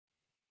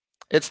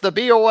It's the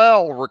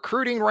BOL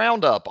Recruiting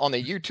Roundup on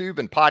the YouTube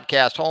and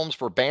podcast homes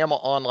for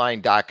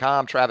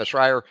BamaOnline.com. Travis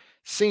Schreier,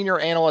 senior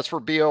analyst for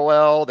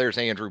BOL. There's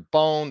Andrew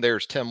Bone.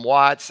 There's Tim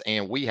Watts.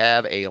 And we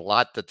have a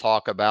lot to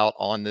talk about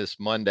on this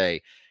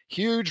Monday.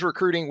 Huge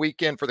recruiting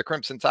weekend for the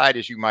Crimson Tide,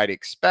 as you might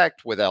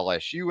expect, with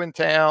LSU in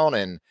town.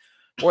 And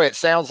boy, it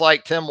sounds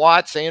like Tim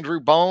Watts, Andrew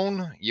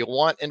Bone. You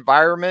want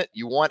environment,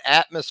 you want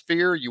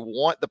atmosphere, you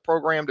want the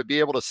program to be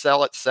able to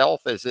sell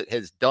itself as it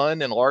has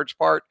done in large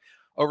part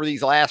over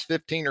these last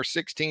 15 or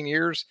 16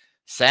 years.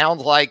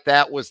 Sounds like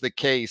that was the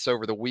case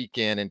over the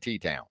weekend in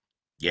T-Town.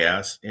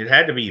 Yes, it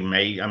had to be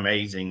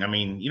amazing. I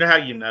mean, you know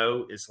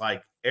how it's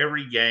like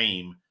every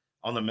game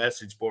on the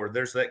message board,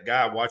 there's that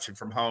guy watching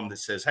from home that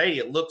says, "Hey,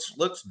 it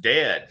looks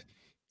dead,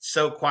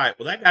 so quiet."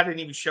 Well, that guy didn't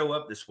even show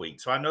up this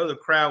week, so I know the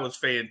crowd was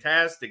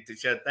fantastic to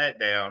shut that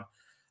down.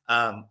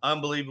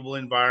 Unbelievable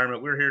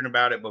environment. We're hearing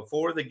about it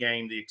before the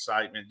game, the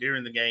excitement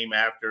during the game,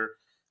 after.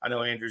 I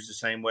know Andrew's the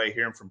same way,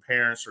 hearing from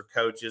parents or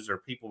coaches or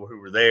people who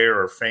were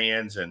there or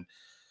fans, and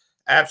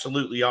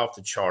absolutely off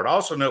the chart.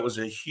 Also know it was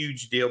a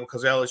huge deal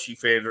because LSU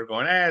fans are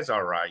going, it's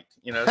all right.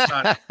 It's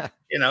not,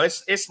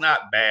 it's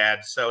not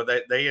bad. So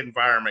they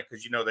environment,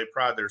 because, they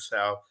pride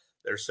themselves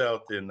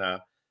in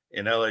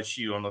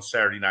LSU on those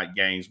Saturday night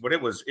games, but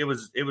it was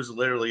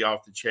literally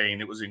off the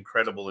chain. It was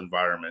incredible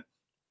environment.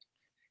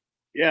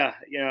 Yeah.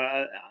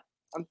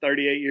 I'm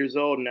 38 years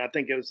old, and I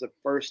think it was the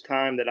first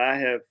time that I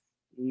have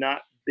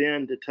not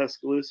been to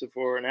Tuscaloosa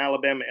for an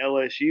Alabama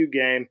LSU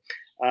game.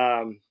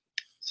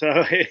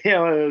 So, it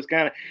was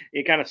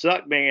it kind of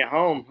sucked being at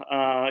home,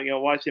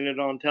 watching it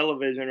on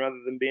television rather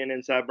than being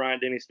inside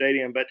Bryant-Denny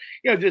Stadium. But,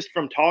 just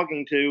from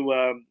talking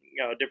to,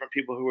 different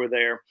people who were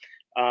there,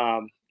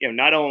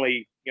 not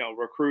only,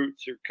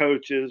 recruits or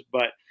coaches,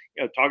 but,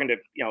 talking to,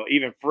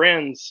 even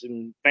friends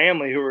and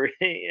family who were,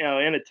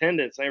 in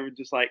attendance, they were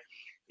just like,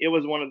 it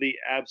was one of the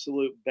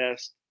absolute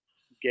best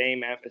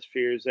game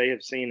atmospheres they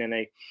have seen in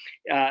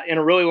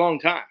a really long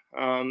time.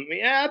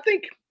 I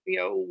think,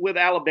 with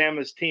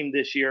Alabama's team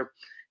this year,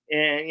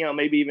 and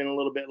maybe even a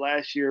little bit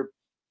last year,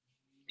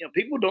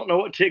 people don't know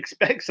what to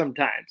expect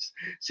sometimes.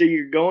 So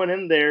you're going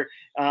in there,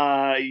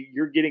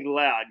 you're getting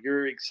loud,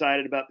 you're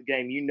excited about the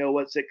game,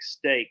 what's at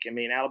stake. I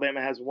mean,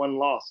 Alabama has one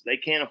loss, they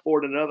can't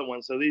afford another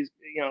one. So these,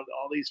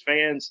 all these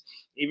fans,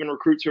 even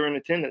recruits who are in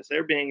attendance,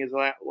 they're being as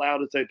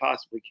loud as they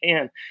possibly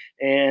can,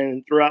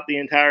 and throughout the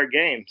entire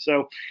game.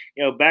 So,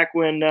 back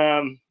when,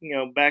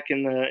 back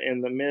in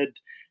the mid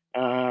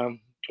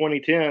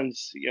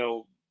 2010s,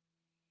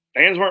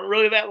 fans weren't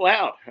really that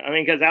loud. I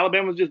mean, because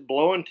Alabama was just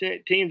blowing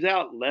teams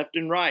out left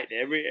and right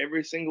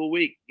every single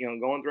week,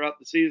 going throughout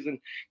the season,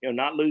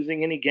 not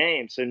losing any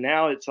games. So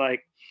now it's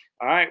like,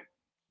 all right,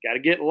 got to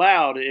get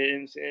loud.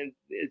 And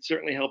it's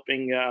certainly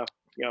helping,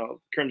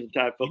 Crimson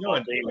Tide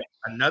football team.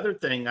 Another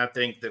thing I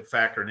think that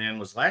factored in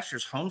was last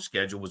year's home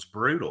schedule was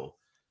brutal.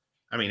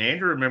 I mean,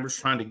 Andrew remembers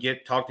trying to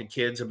talk to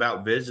kids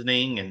about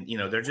visiting, and,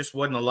 there just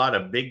wasn't a lot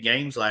of big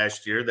games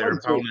last year. Their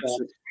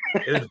opponents,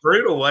 it was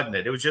brutal, wasn't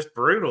it? It was just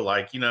brutal.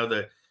 Like, they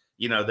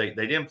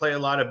didn't play a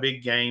lot of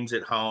big games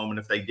at home. And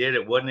if they did,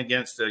 it wasn't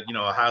against a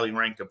highly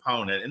ranked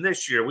opponent. And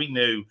this year we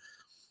knew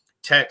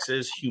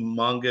Texas,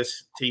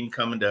 humongous team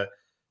coming to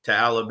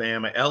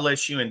Alabama,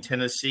 LSU and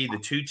Tennessee, the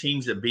two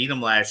teams that beat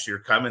them last year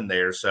coming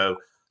there. So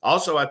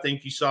also, I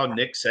think you saw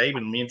Nick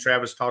Saban. Me and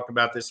Travis talked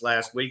about this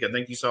last week. I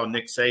think you saw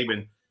Nick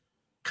Saban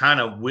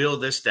kind of will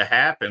this to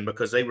happen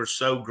because they were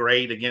so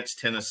great against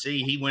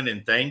Tennessee. He went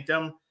and thanked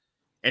them.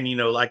 And,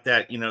 like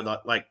that,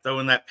 like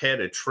throwing that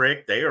pet a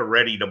trick, they are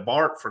ready to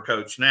bark for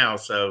Coach now.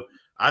 So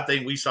I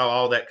think we saw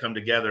all that come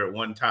together at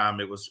one time.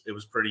 It was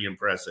pretty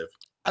impressive.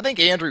 I think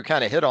Andrew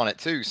kind of hit on it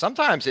too.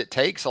 Sometimes it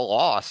takes a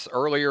loss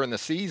earlier in the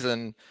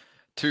season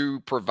to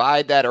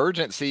provide that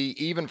urgency,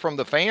 even from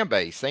the fan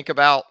base. Think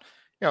about,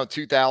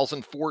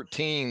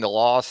 2014, the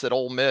loss at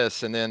Ole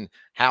Miss, and then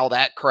how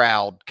that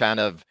crowd kind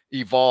of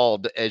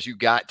evolved as you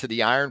got to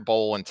the Iron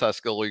Bowl in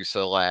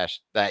Tuscaloosa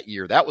that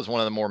year. That was one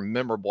of the more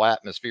memorable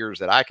atmospheres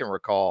that I can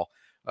recall.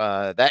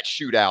 That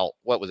shootout,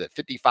 what was it,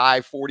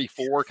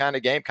 55-44 kind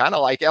of game, kind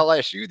of like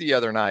LSU the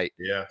other night.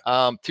 Yeah.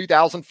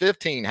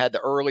 2015 had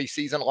the early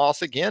season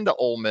loss again to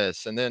Ole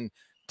Miss, and then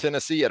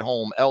Tennessee at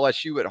home,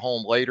 LSU at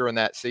home later in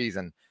that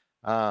season.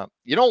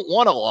 You don't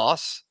want a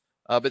loss,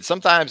 but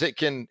sometimes it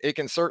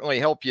can certainly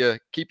help you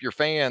keep your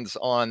fans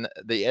on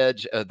the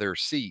edge of their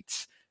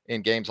seats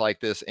in games like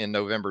this in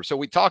November. So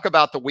we talk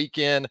about the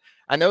weekend.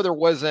 I know there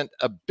wasn't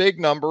a big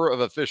number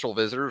of official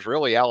visitors.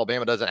 Really,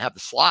 Alabama doesn't have the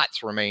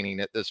slots remaining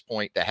at this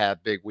point to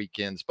have big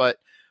weekends. But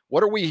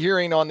what are we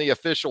hearing on the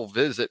official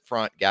visit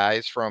front,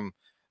 guys, from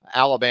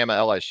Alabama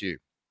LSU?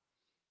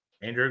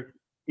 Andrew?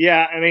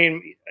 Yeah, I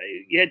mean,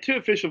 you had two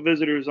official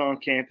visitors on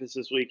campus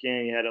this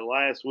weekend. You had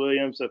Elias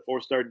Williams, a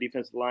four-star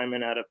defensive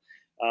lineman out of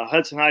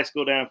Hudson High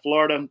School down in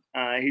Florida.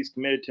 He's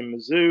committed to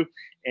Mizzou.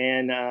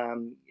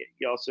 And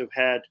you also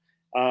had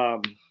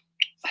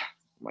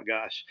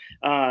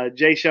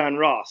Jay Sean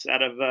Ross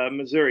out of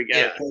Missouri,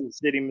 out of Kansas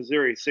City,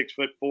 Missouri,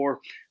 6'4",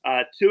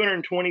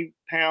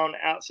 220-pound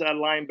outside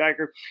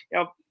linebacker.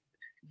 A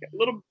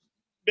little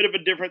bit of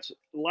a difference.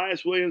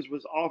 Elias Williams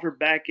was offered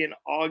back in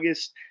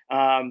August,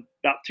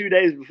 about 2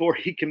 days before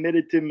he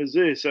committed to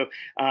Mizzou. So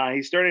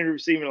he's starting to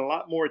receive a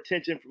lot more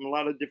attention from a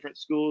lot of different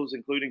schools,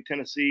 including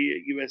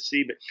Tennessee,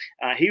 USC.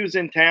 But he was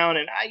in town,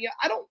 and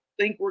I don't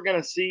think we're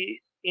going to see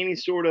any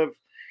sort of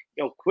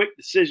quick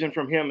decision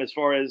from him as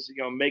far as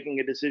making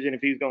a decision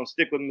if he's going to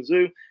stick with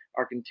Mizzou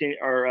or continue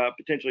or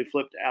potentially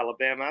flip to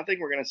Alabama. I think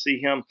we're going to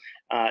see him,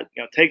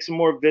 take some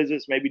more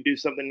visits, maybe do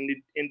something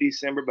in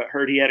December. But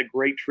heard he had a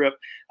great trip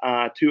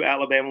to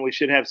Alabama. We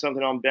should have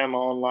something on Bama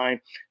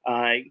Online,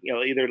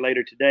 either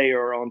later today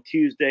or on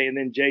Tuesday. And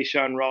then Jay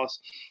Sean Ross.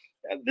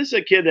 This is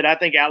a kid that I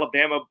think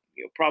Alabama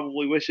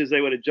probably wishes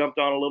they would have jumped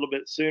on a little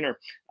bit sooner.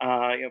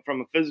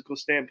 From a physical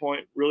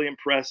standpoint, really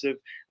impressive.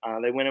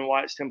 They went and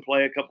watched him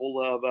play a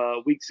couple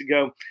of weeks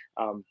ago.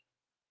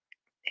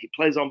 He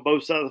plays on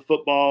both sides of the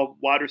football,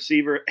 wide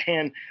receiver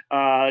and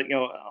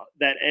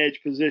that edge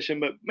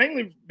position, but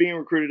mainly being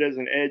recruited as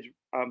an edge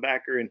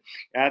backer. And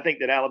I think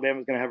that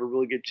Alabama is going to have a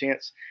really good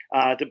chance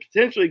to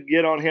potentially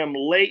get on him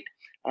late.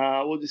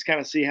 We'll just kind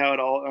of see how it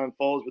all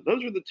unfolds. But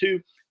those are the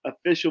two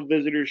official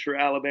visitors for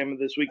Alabama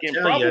this weekend.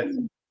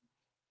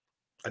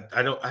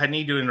 I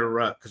need to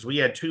interrupt because we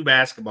had two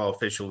basketball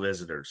official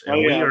visitors, and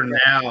we are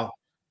now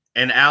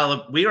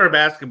we are a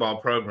basketball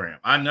program.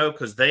 I know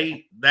because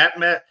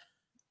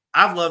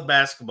I've loved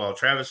basketball.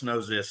 Travis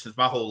knows this since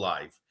my whole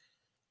life.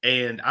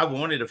 And I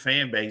wanted a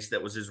fan base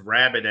that was as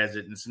rabid as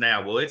it is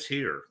now. Well, it's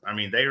here. I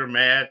mean, they are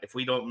mad if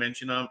we don't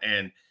mention them.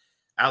 And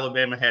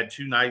Alabama had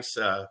two nice.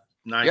 You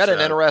got an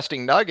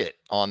interesting nugget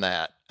on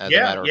that. As a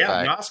matter of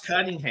fact. Ross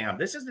Cunningham.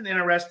 This is an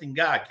interesting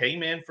guy.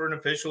 Came in for an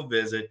official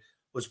visit.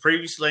 Was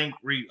previously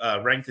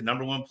ranked the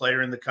 #1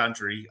 player in the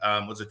country.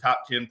 Was a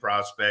top 10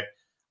 prospect.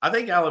 I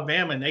think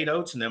Alabama, Nate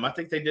Oates and them, I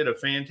think they did a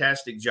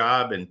fantastic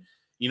job. And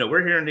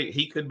we're hearing that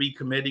he could be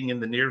committing in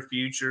the near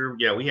future.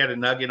 Yeah, we had a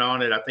nugget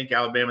on it. I think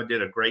Alabama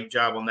did a great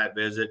job on that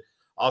visit.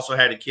 Also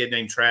had a kid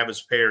named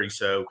Travis Perry.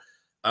 So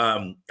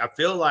I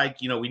feel like,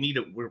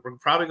 we're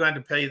probably going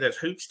to pay that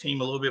hoops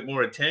team a little bit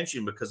more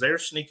attention because they're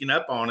sneaking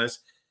up on us.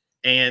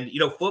 And,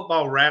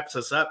 football wraps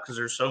us up because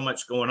there's so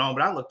much going on.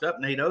 But I looked up,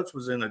 Nate Oates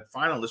was in a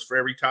finalist for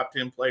every top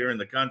 10 player in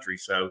the country.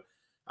 So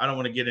I don't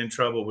want to get in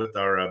trouble with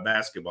our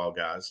basketball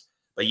guys.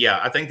 But, yeah,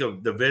 I think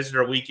the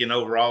visitor weekend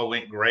overall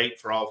went great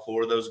for all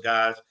four of those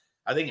guys.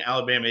 I think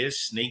Alabama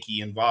is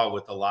sneaky involved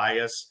with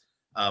Elias,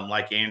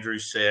 like Andrew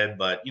said.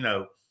 But,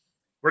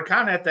 we're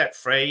kind of at that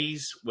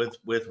phase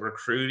with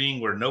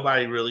recruiting where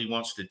nobody really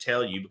wants to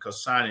tell you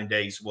because signing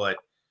day is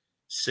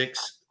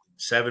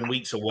 6-7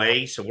 weeks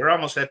away. So we're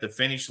almost at the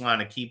finish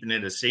line of keeping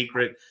it a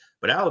secret.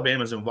 But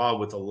Alabama's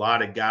involved with a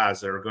lot of guys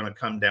that are going to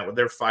come down what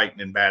they're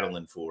fighting and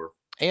battling for.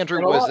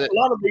 Andrew, a lot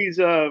of these,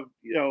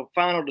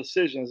 final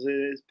decisions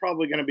is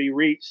probably going to be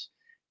reached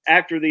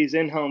after these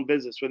in-home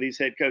visits for these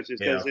head coaches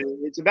because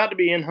it's about to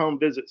be in-home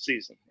visit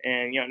season.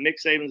 And, Nick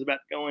Saban's about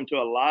to go into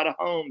a lot of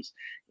homes,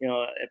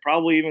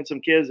 probably even some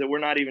kids that we're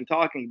not even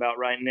talking about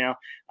right now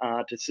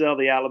to sell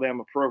the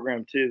Alabama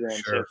program to them.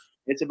 Sure. So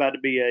it's about to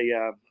be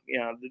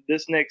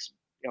this next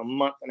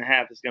month and a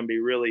half is going to be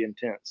really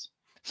intense.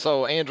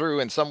 So, Andrew,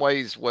 in some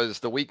ways, was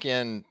the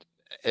weekend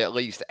at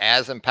least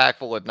as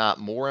impactful, if not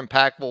more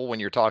impactful, when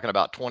you're talking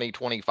about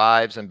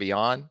 2025s and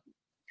beyond?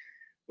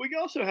 We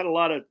also had a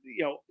lot of,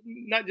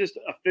 not just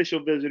official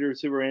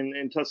visitors who were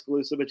in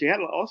Tuscaloosa, but you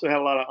also had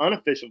a lot of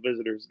unofficial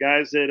visitors,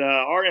 guys that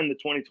are in the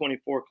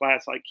 2024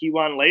 class, like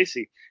Kewan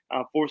Lacey,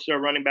 4-star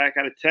running back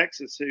out of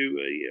Texas, who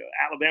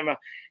Alabama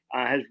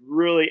has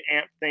really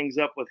amped things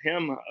up with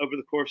him over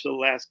the course of the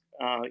last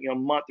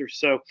month or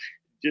so.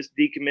 Just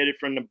decommitted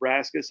from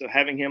Nebraska, so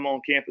having him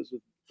on campus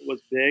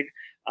was big.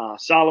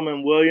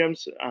 Solomon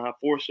Williams,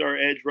 4-star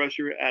edge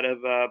rusher out of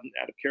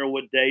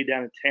Carrollwood Day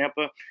down in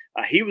Tampa.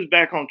 He was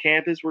back on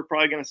campus. We're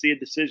probably going to see a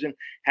decision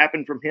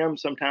happen from him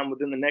sometime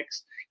within the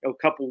next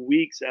couple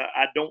weeks.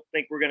 I don't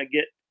think we're going to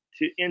get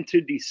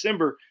into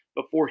December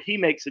before he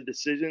makes a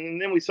decision.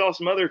 And then we saw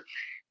some other,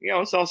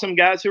 saw some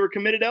guys who were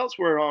committed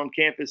elsewhere on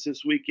campus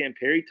this weekend.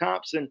 Perry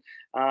Thompson,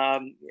 a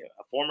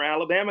former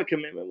Alabama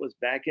commitment, was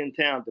back in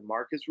town.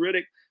 DeMarcus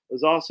Riddick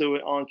was also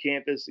on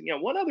campus.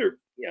 One other,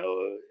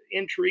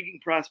 intriguing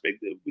prospect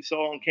that we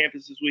saw on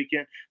campus this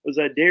weekend was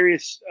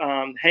Darius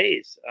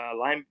Hayes,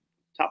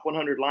 top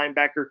 100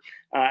 linebacker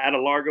out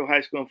of Largo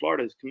High School in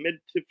Florida. Is committed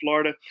to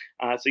Florida.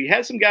 So you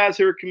had some guys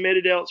who are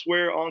committed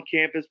elsewhere on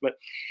campus, but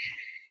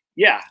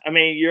yeah, I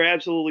mean, you're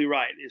absolutely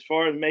right. As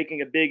far as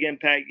making a big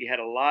impact, you had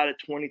a lot of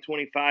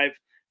 2025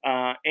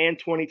 and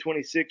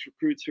 2026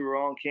 recruits who were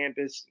on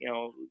campus.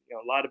 A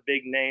lot of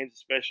big names,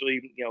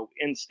 especially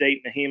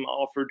in-state. Naheem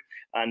Alford,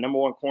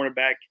 #1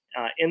 cornerback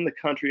in the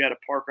country out of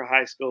Parker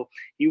High School.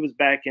 He was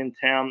back in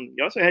town.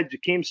 You also had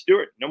Jakeem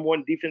Stewart,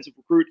 #1 defensive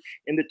recruit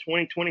in the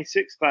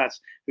 2026 class,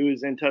 who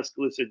is in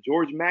Tuscaloosa.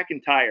 George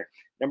McIntyre,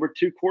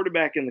 #2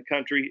 quarterback in the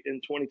country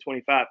in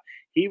 2025.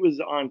 He was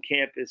on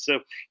campus. So,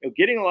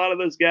 getting a lot of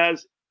those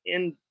guys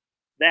in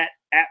that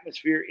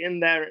atmosphere, in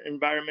that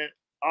environment,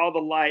 all the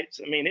lights.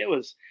 I mean, it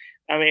was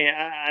I mean,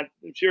 I'm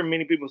sure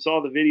many people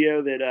saw the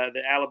video that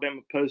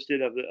Alabama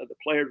posted of the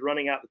players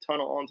running out the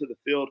tunnel onto the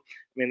field.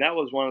 I mean, that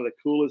was one of the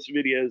coolest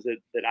videos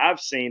that I've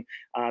seen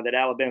that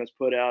Alabama's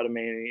put out. I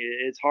mean,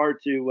 it's hard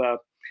to.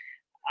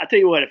 I tell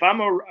you what, if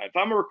I'm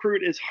a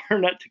recruit, it's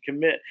hard not to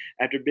commit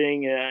after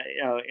being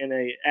in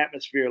a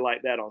atmosphere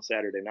like that on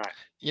Saturday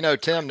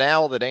night. Tim,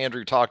 now that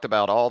Andrew talked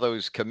about all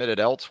those committed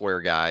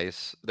elsewhere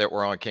guys that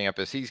were on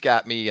campus, he's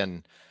got me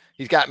in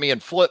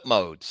flip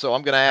mode. So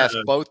I'm going to ask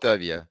Uh, both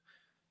of you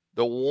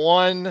the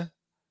one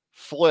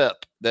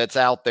flip that's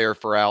out there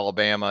for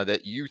Alabama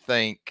that you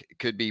think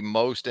could be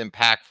most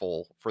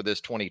impactful for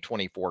this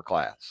 2024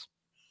 class.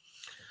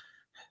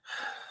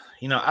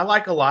 I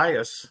like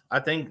Elias. I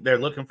think they're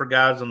looking for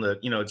guys on the,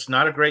 it's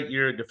not a great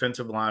year at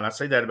defensive line. I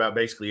say that about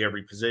basically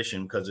every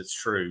position because it's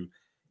true.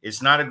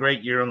 It's not a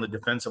great year on the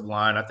defensive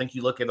line. I think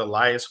you look at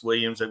Elias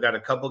Williams, they've got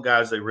a couple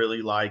guys they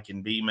really like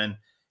in Beeman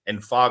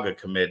and Faga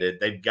committed.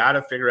 They've got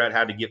to figure out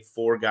how to get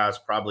 4 guys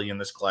probably in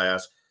this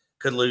class.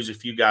 Could lose a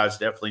few guys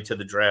definitely to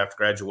the draft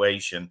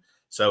graduation.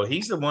 So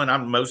he's the one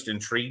I'm most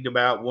intrigued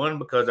about. One,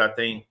 because I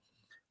think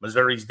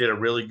Missouri's did a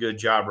really good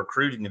job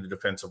recruiting in the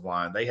defensive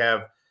line. They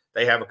have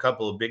a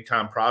couple of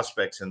big-time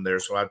prospects in there,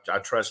 so I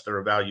trust their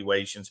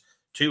evaluations.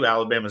 2,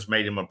 Alabama's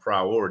made him a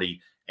priority.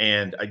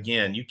 And,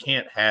 again, you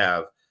can't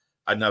have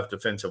enough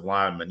defensive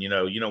linemen.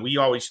 We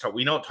always talk –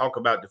 we don't talk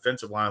about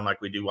defensive line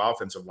like we do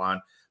offensive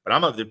line, but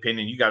I'm of the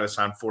opinion you got to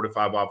sign 4 to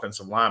 5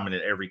 offensive linemen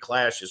in every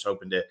class, just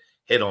hoping to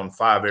hit on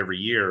 5 every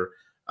year,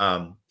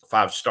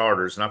 5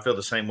 starters. And I feel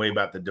the same way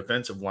about the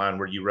defensive line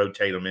where you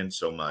rotate them in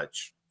so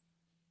much.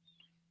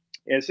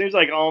 Yeah, it seems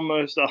like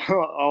almost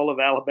all of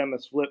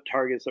Alabama's flip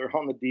targets are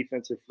on the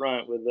defensive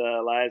front with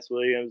Elias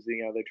Williams.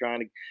 They're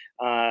trying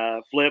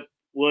to flip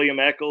William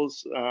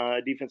Eccles,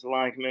 defensive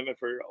line commitment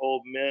for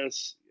Ole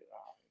Miss.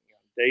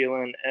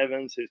 Dalen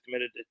Evans, who's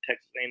committed to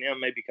Texas A&M,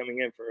 may be coming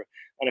in for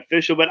an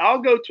official. But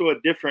I'll go to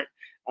a different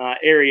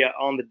area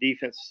on the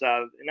defensive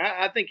side, and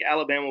I think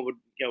Alabama would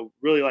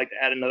really like to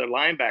add another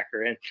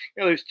linebacker. And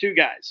there's 2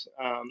 guys.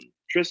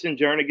 Tristan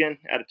Jernigan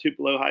out of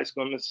Tupelo High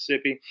School in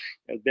Mississippi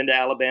has been to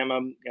Alabama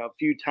a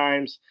few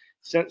times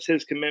since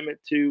his commitment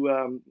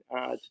to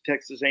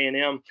Texas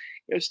A&M.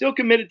 Still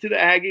committed to the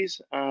Aggies,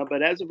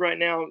 but as of right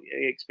now,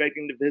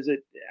 expecting to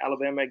visit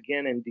Alabama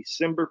again in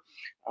December.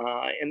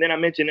 And then I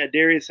mentioned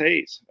Darius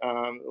Hayes,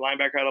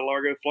 linebacker out of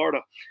Largo, Florida.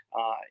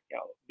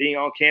 Being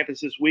on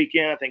campus this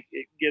weekend, I think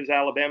it gives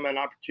Alabama an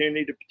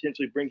opportunity to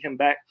potentially bring him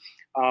back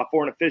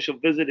for an official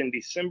visit in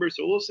December.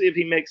 So we'll see if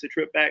he makes the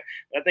trip back.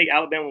 I think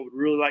Alabama would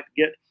really like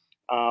to get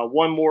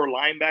one more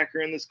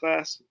linebacker in this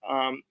class,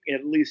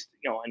 at least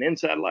an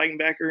inside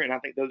linebacker, and I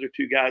think those are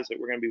 2 guys that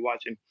we're going to be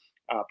watching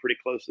pretty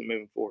closely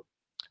moving forward.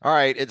 All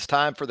right, it's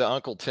time for the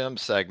Uncle Tim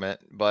segment,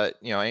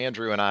 but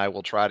Andrew and I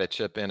will try to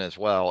chip in as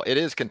well. It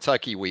is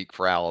Kentucky week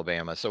for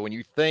Alabama, so when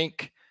you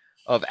think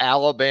of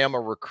Alabama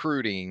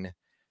recruiting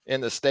in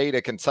the state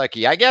of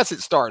Kentucky, I guess it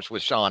starts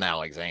with Sean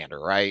Alexander,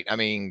 right? I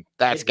mean,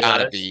 that's got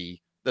to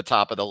be the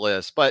top of the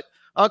list. But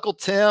Uncle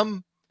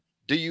Tim,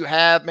 do you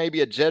have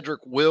maybe a Jedrick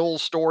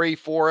Wills story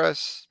for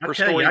us for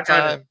story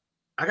time?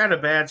 I got a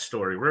bad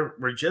story.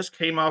 We just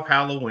came off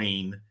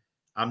Halloween.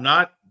 I'm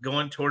not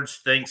going towards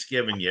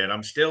Thanksgiving yet.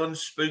 I'm still in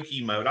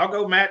spooky mode. I'll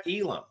go Matt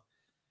Elam.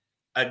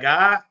 A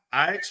guy,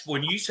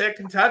 when you said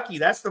Kentucky,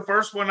 that's the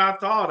first one I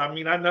thought. I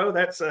mean, I know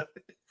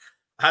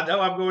I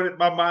know I'm going at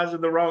my mind's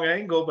in the wrong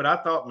angle, but I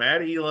thought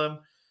Matt Elam,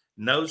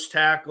 nose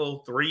tackle,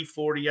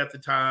 340 at the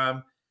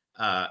time,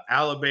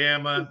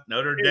 Alabama,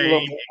 Notre Dame.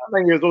 I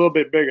think he was a little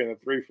bit bigger than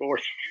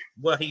 340.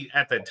 Well, he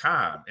at the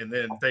time, and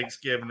then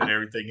Thanksgiving and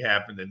everything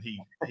happened, and he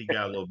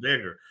got a little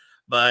bigger.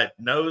 But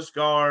nose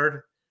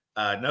guard,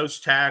 nose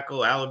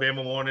tackle,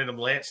 Alabama wanted him.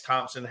 Lance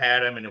Thompson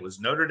had him, and it was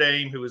Notre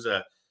Dame, who was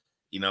a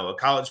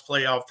college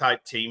playoff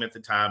type team at the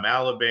time,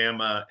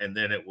 Alabama, and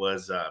then it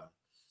was at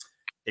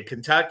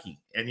Kentucky.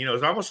 And,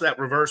 it's almost that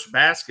reverse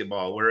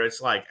basketball where it's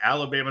like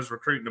Alabama's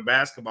recruiting a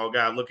basketball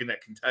guy looking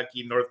at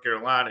Kentucky and North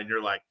Carolina, and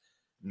you're like,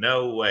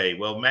 no way.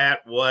 Well, Matt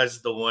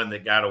was the one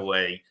that got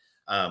away.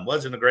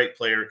 Wasn't a great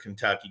player at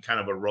Kentucky, kind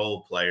of a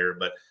role player.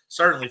 But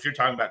certainly if you're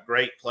talking about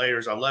great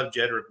players, I love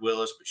Jedrick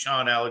Wills, but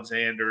Sean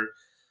Alexander,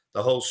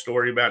 the whole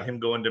story about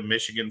him going to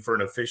Michigan for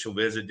an official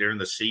visit during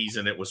the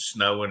season, it was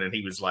snowing, and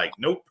he was like,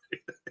 nope.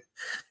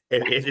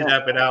 And ended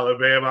up in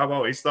Alabama. I've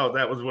always thought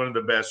that was one of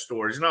the best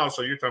stories. And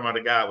also, you're talking about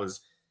a guy who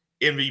was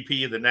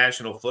MVP of the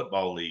National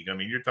Football League. I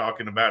mean, you're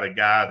talking about a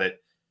guy that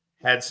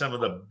had some of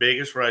the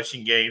biggest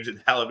rushing games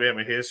in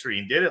Alabama history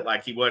and did it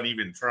like he wasn't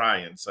even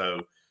trying.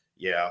 So,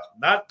 yeah,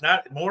 not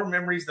more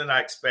memories than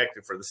I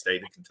expected for the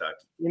state of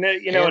Kentucky.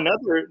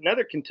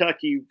 Another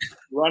Kentucky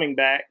running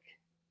back,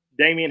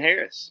 Damian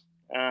Harris.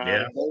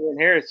 Damian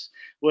Harris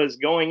was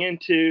going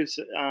into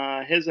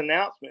his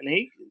announcement, and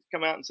he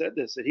come out and said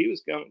this, that he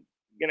was going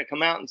to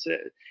come out and say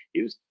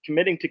he was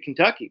committing to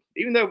Kentucky,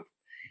 even though I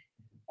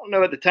don't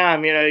know at the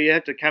time, you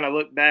have to kind of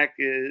look back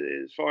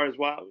as far as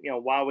why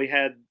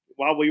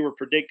we were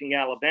predicting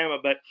Alabama,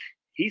 but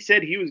he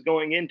said he was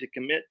going in to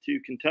commit to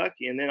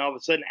Kentucky, and then all of a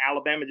sudden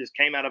Alabama just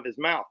came out of his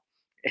mouth.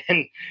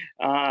 and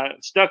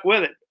stuck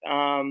with it.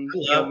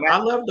 I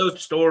love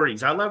those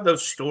stories. I love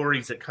those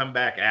stories that come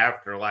back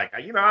after. Like,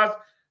 I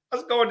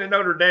was going to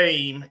Notre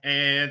Dame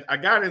and I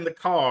got in the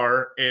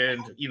car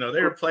and,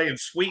 they were playing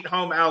Sweet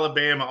Home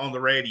Alabama on the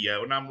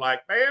radio. And I'm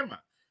like, Bama.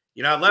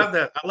 I love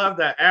that. I love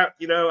that. I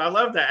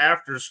love the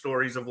after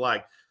stories of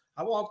like,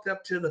 I walked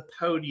up to the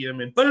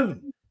podium and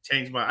boom,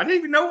 changed I didn't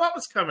even know what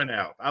was coming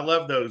out. I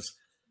love those.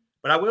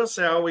 But I will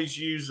say I always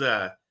use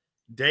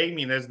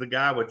Damien as the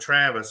guy with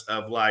Travis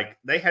of like,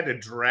 they had to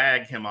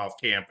drag him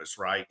off campus,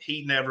 right?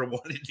 He never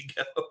wanted to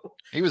go.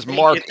 He was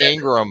Mark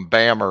Ingram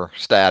Bammer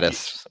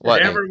status.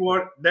 Never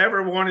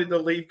wanted to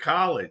leave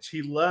college.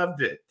 He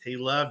loved it.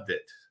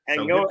 And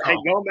so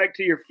going back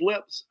to your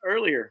flips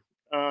earlier,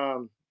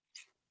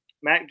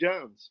 Mac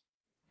Jones.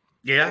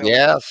 Yeah.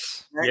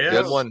 Yes. Yes.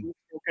 Good one.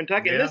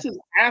 Kentucky. Yeah. And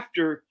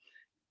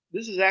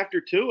this is after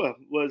Tua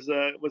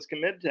was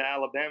committed to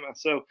Alabama.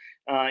 So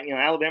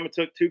Alabama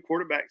took 2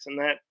 quarterbacks in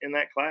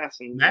that class.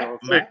 And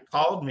Mac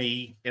called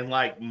me in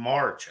like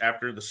March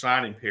after the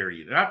signing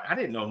period, and I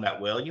didn't know him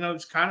that well.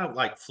 It's kind of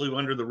like flew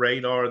under the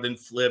radar, then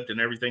flipped, and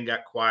everything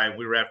got quiet.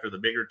 We were after the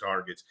bigger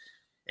targets,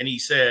 and he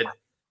said,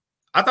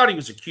 I thought he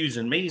was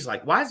accusing me. He's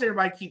like, why does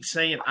everybody keep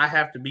saying I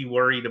have to be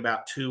worried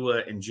about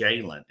Tua and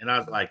Jalen? And I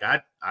was like,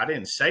 I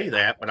didn't say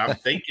that, but I'm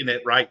thinking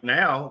it right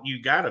now.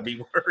 You got to be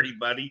worried,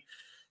 buddy.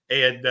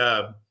 And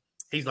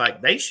he's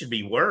like, they should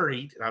be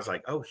worried. And I was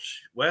like, oh,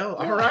 well,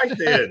 all right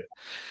then.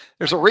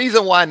 There's a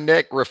reason why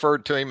Nick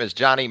referred to him as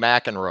Johnny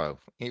McEnroe.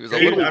 He was a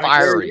little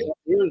fiery.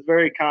 He was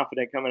very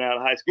confident coming out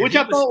of high school, which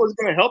I thought was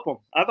going to help him.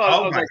 I thought,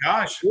 oh my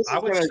gosh, I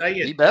would say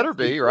it. He better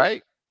be,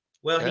 right?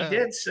 Well, yeah.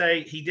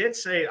 He did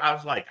say, I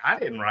was like, I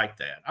didn't write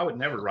that. I would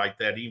never write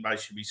that. Anybody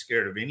should be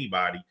scared of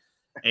anybody.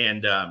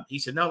 And he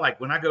said, no,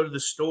 like when I go to the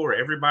store,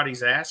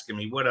 everybody's asking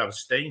me what I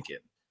was thinking.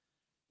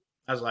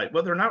 I was like,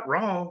 well, they're not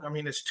wrong. I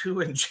mean, it's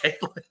Tua and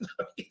Jalen.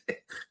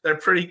 They're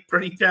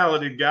pretty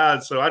talented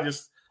guys. So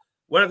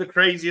one of the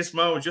craziest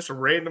moments, just a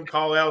random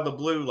call out of the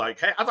blue. Like,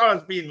 hey, I thought I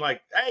was being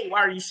like, hey, why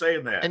are you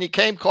saying that? And he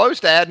came close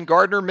to adding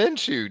Gardner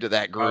Minshew to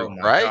that group,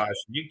 right? Gosh,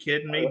 are you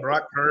kidding me?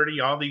 Brock Purdy,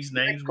 all these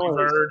names we've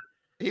heard.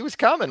 He was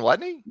coming,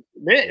 wasn't he?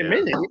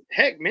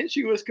 Heck,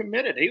 Minshew was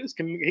committed. He was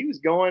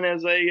going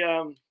as a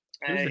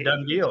it was a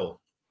done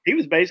deal. He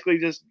was basically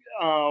just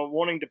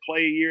wanting to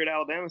play a year at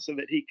Alabama so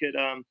that he could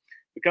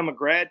become a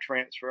grad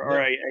transfer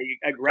or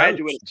a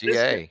graduate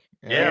assistant.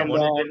 Yeah,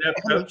 wanted to end up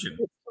coaching.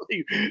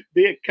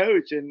 Be a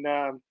coach, and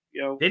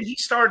Did he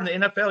start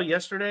in the NFL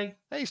yesterday?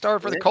 He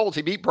started for the Colts.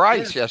 He beat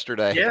Bryce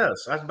yesterday.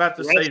 Yes, I was about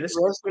to say this.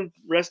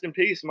 Rest in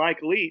peace,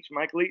 Mike Leach.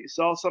 Mike Leach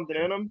saw something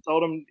in him,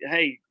 told him,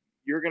 "Hey,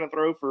 you're going to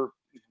throw for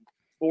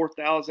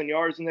 4,000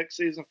 yards next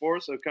season for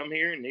us, so come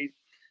here." And he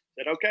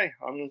said, "Okay,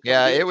 I'm going to."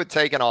 Yeah, it would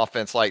take an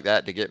offense like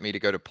that to get me to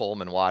go to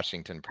Pullman,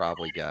 Washington,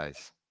 probably,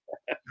 guys.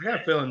 I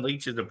got a feeling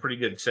Leach is a pretty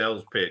good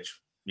sales pitch.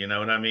 You know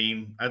what I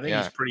mean? I think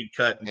he's pretty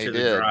cut into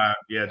the dry.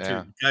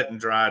 Cut and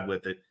dried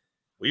with it.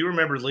 We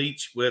remember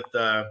Leach with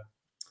the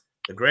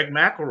Greg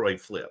McElroy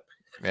flip.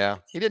 Yeah,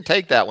 he didn't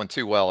take that one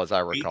too well, as I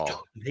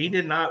recall. He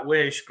did not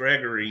wish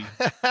Gregory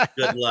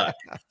good luck.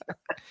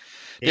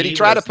 Did he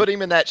try to put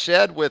him in that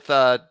shed with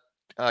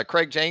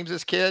Craig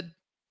James's kid?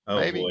 Oh,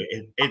 maybe? Boy.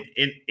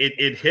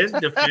 In his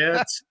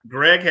defense,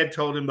 Greg had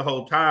told him the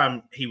whole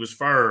time he was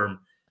firm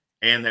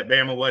and that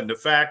Bama wasn't a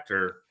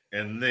factor.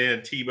 And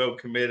then Tebow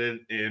committed,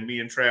 and me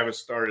and Travis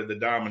started the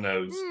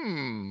dominoes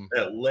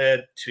that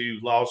led to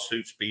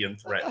lawsuits being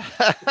threatened.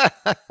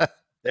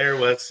 There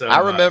was some. I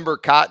remember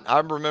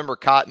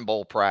Cotton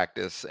Bowl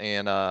practice,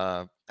 and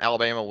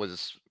Alabama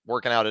was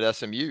working out at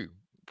SMU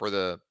for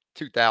the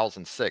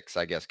 2006,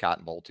 I guess,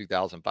 Cotton Bowl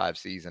 2005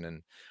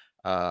 season,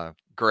 and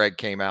Greg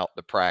came out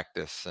to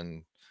practice,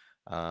 and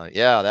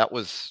that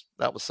was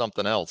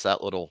something else.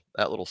 That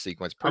little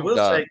sequence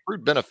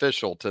proved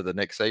beneficial to the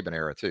Nick Saban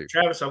era too.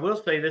 Travis, I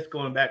will say this,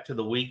 going back to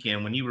the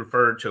weekend, when you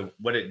referred to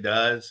what it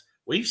does,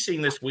 we've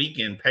seen this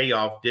weekend pay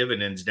off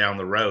dividends down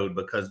the road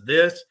because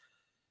there's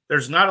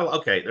not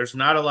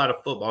a lot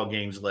of football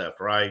games left,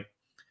 right?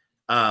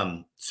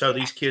 So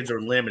these kids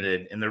are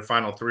limited in their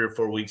final 3 or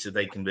 4 weeks that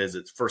they can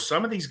visit. For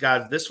some of these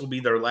guys, this will be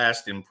their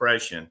last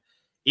impression,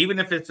 even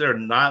if it's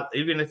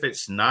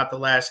not the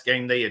last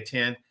game they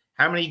attend.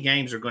 How many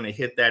games are going to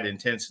hit that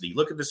intensity?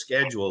 Look at the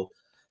schedule.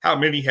 How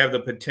many have the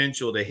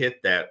potential to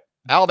hit that?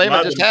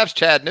 Alabama just has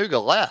Chattanooga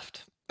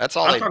left. That's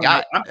all they've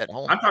got at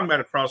home. I'm talking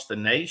about across the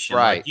nation.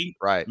 Right,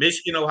 right.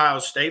 Michigan, Ohio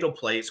State will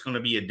play. It's going to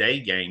be a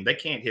day game. They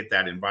can't hit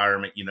that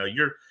environment.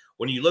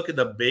 When you look at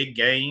the big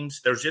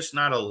games, there's just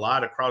not a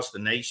lot across the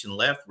nation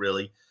left,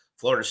 really.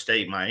 Florida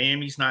State,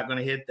 Miami's not going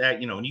to hit that.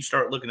 When you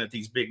start looking at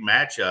these big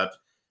matchups,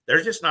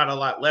 there's just not a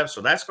lot left.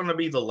 So that's going to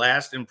be the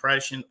last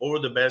impression or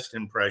the best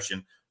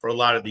impression for a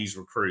lot of these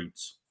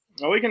recruits.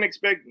 Well, we can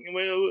expect.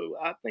 Well,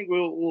 I think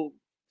we'll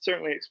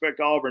certainly expect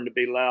Auburn to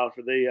be loud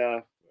for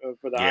the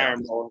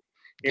Iron Bowl.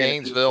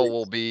 Gainesville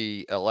will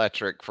be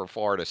electric for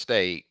Florida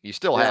State. You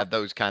still have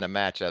those kind of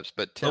matchups,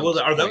 but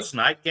are those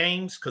night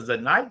games? Because the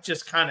night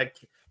just kind of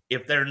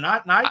if they're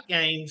not night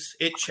games,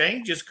 it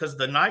changes because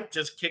the night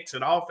just kicks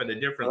it off at a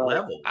different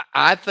level.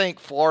 I think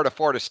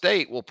Florida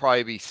State will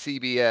probably be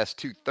CBS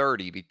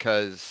 2:30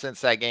 because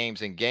since that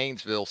game's in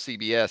Gainesville,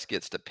 CBS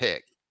gets to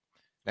pick.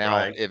 Now,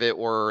 if it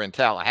were in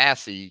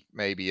Tallahassee,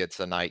 maybe it's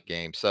a night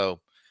game. So,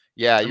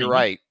 yeah, you're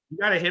right. You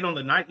got to hit on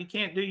the night. You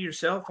can't do your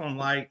cell phone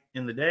light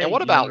in the day. And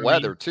what about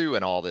weather too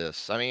and all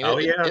this? I mean,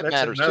 it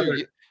matters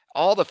too.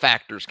 All the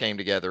factors came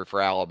together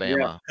for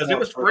Alabama. Because it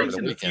was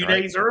freezing a few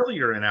days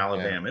earlier in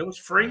Alabama. It was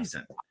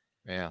freezing.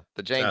 Yeah,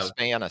 the James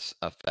Spann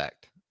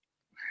effect.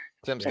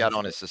 Tim's got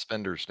on his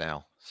suspenders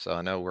now, so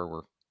I know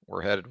where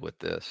we're headed with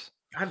this.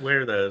 I'd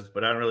wear those,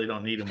 but I really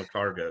don't need them with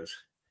cargos.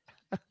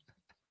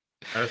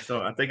 I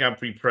think I'm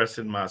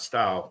pre-pressing my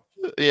style.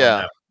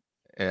 Yeah,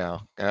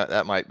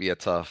 that might be a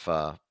tough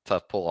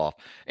pull off.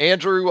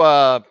 Andrew,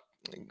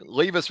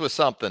 leave us with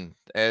something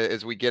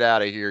as we get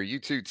out of here. You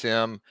too,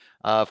 Tim.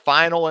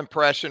 Final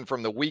impression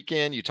from the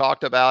weekend. You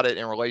talked about it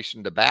in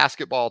relation to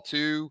basketball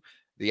too.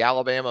 The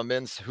Alabama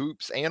men's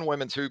hoops and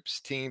women's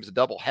hoops teams a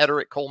doubleheader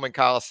at Coleman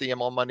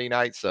Coliseum on Monday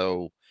night.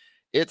 So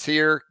it's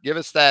here. Give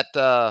us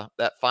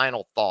that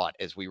final thought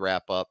as we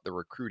wrap up the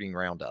recruiting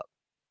roundup.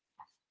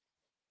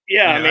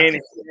 Yeah, I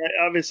mean,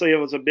 obviously it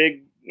was a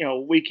big,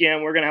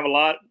 weekend. We're going to have a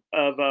lot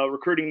of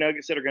recruiting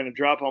nuggets that are going to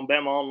drop on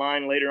Bama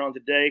Online later on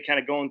today, kind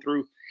of going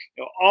through,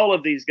 all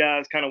of these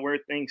guys, kind of where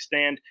things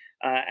stand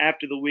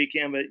after the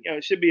weekend. But,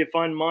 it should be a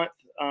fun month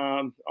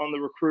on the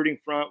recruiting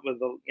front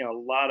with, a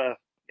lot of,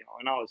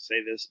 and I always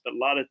say this, but a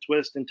lot of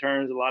twists and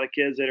turns, a lot of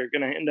kids that are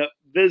going to end up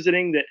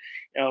visiting that,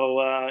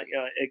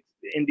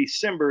 in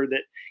December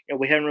that,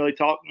 we haven't really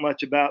talked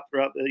much about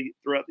throughout the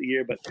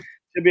year, but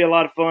should be a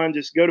lot of fun.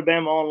 Just go to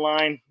Bama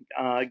Online,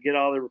 get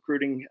all the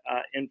recruiting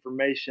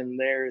information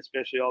there,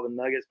 especially all the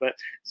nuggets. But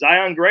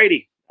Zion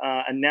Grady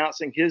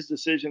announcing his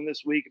decision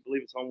this week. I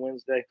believe it's on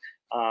Wednesday.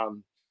 Top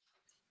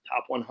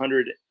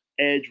 100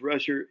 edge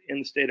rusher in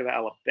the state of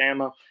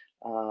Alabama,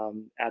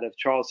 out of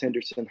Charles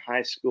Henderson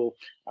High School.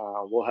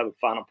 We'll have a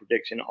final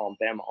prediction on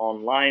Bama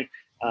Online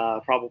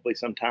probably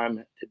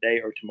sometime today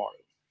or tomorrow.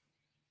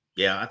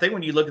 Yeah, I think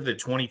when you look at the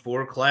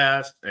 24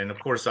 class, and of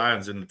course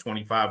Zion's in the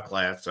 25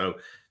 class, so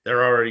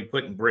they're already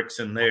putting bricks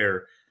in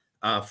there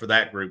for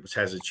that group, which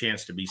has a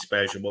chance to be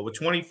special. But with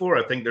 24,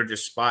 I think they're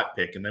just spot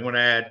picking. They want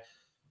to add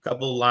a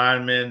couple of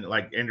linemen,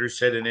 like Andrew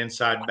said, an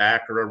inside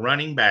back or a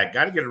running back.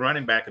 Got to get a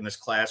running back in this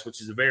class,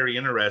 which is a very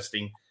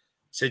interesting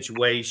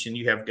situation.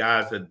 You have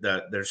guys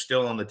that they're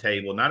still on the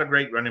table. Not a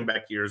great running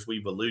back here, as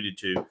we've alluded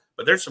to,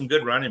 but there's some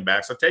good running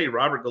backs. I'll tell you,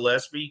 Robert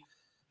Gillespie,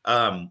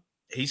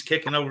 he's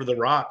kicking over the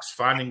rocks,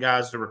 finding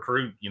guys to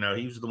recruit. He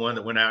was the one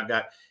that went out and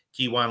got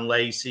Keywan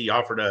Lacey,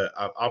 offered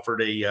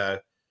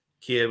a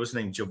kid, what's his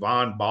name,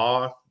 Javon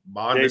Baugh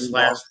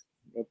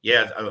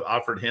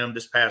offered him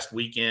this past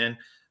weekend.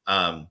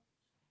 So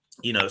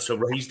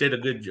he's did a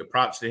good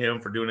props to him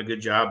for doing a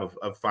good job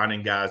of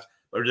finding guys.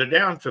 But they're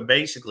down to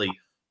basically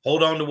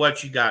hold on to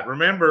what you got.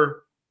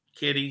 Remember,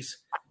 kiddies,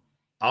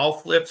 all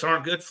flips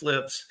aren't good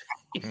flips.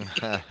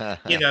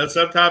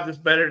 Sometimes it's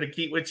better to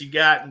keep what you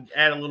got and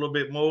add a little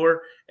bit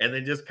more and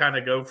then just kind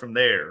of go from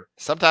there.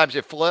 Sometimes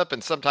you flip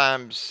and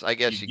sometimes I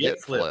guess you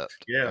get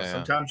flipped. Yeah.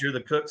 Sometimes you're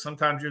the cook.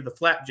 Sometimes you're the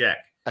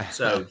flapjack.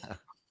 So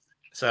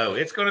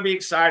it's going to be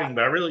exciting,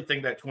 but I really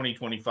think that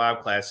 2025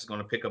 class is going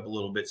to pick up a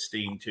little bit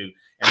steam too.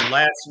 And the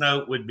last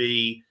note would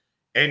be,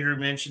 Andrew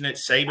mentioned it,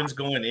 Saban's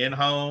going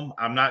in-home.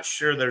 I'm not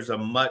sure there's a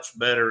much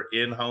better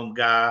in-home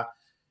guy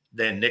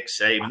than Nick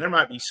Saban. There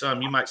might be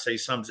some, you might say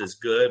some's as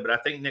good, but I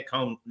think Nick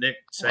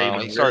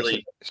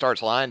Saban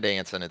starts line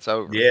dancing, it's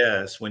over.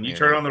 Yes, when you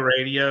turn on the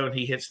radio and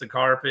he hits the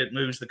carpet,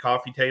 moves the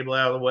coffee table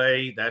out of the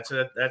way, that's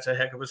a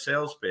heck of a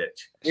sales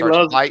pitch.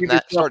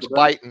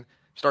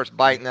 Starts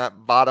biting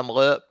that bottom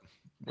lip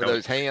with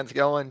those hands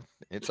going.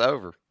 It's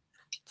over.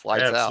 It's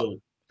lights out.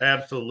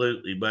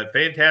 Absolutely. But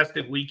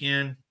fantastic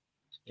weekend.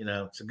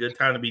 It's a good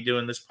time to be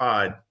doing this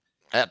pod.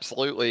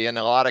 Absolutely. And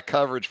a lot of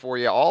coverage for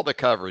you. All the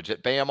coverage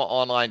at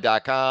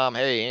BamaOnline.com.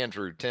 Hey,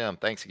 Andrew, Tim,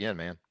 thanks again,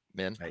 man.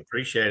 I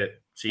appreciate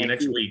it. See you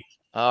next week.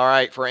 All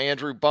right. For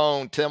Andrew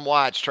Bone, Tim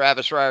Watts,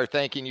 Travis Schreier,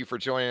 thanking you for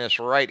joining us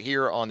right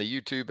here on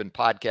the YouTube and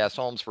podcast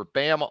homes for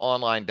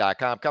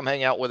BamaOnline.com. Come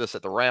hang out with us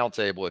at the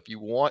roundtable if you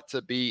want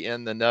to be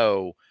in the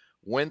know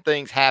when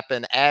things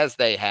happen as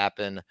they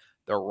happen.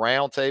 The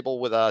roundtable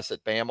with us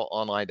at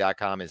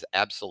BamaOnline.com is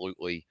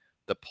absolutely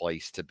the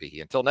place to be.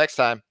 Until next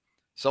time,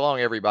 so long,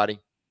 everybody.